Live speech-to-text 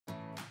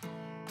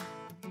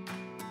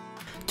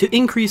To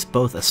increase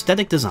both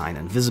aesthetic design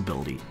and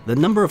visibility, the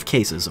number of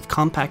cases of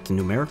compact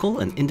numerical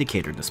and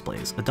indicator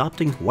displays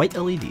adopting white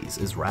LEDs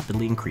is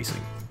rapidly increasing.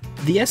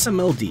 The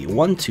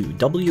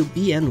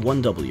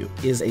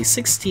SMLD12WBN1W is a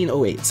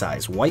 1608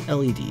 size white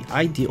LED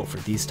ideal for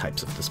these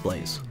types of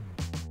displays.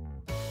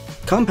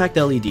 Compact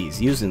LEDs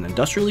used in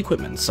industrial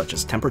equipment such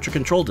as temperature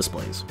control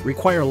displays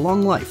require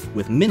long life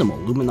with minimal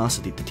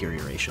luminosity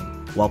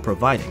deterioration, while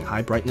providing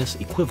high brightness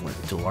equivalent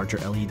to larger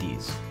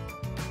LEDs.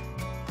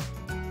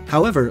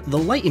 However, the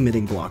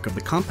light-emitting block of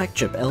the compact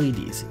chip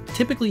LEDs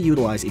typically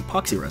utilize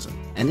epoxy resin,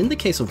 and in the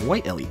case of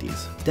white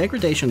LEDs,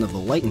 degradation of the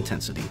light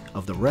intensity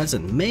of the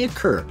resin may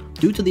occur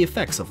due to the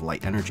effects of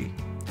light energy.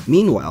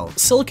 Meanwhile,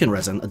 silicon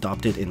resin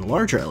adopted in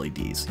larger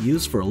LEDs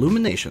used for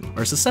illumination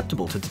are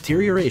susceptible to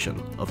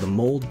deterioration of the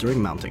mold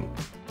during mounting.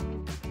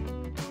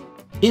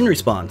 In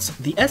response,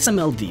 the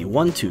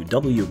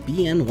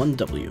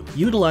SMLD12WBN1W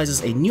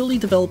utilizes a newly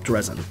developed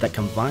resin that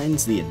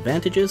combines the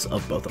advantages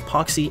of both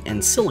epoxy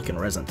and silicon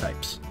resin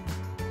types.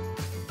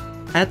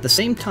 At the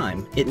same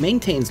time, it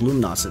maintains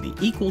luminosity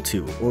equal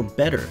to or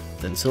better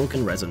than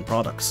silicon resin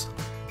products.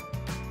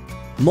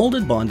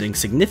 Molded bonding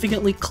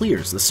significantly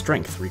clears the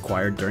strength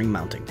required during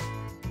mounting.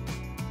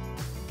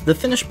 The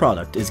finished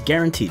product is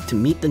guaranteed to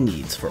meet the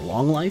needs for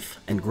long life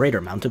and greater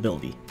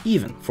mountability,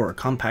 even for a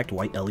compact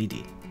white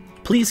LED.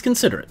 Please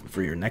consider it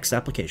for your next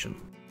application.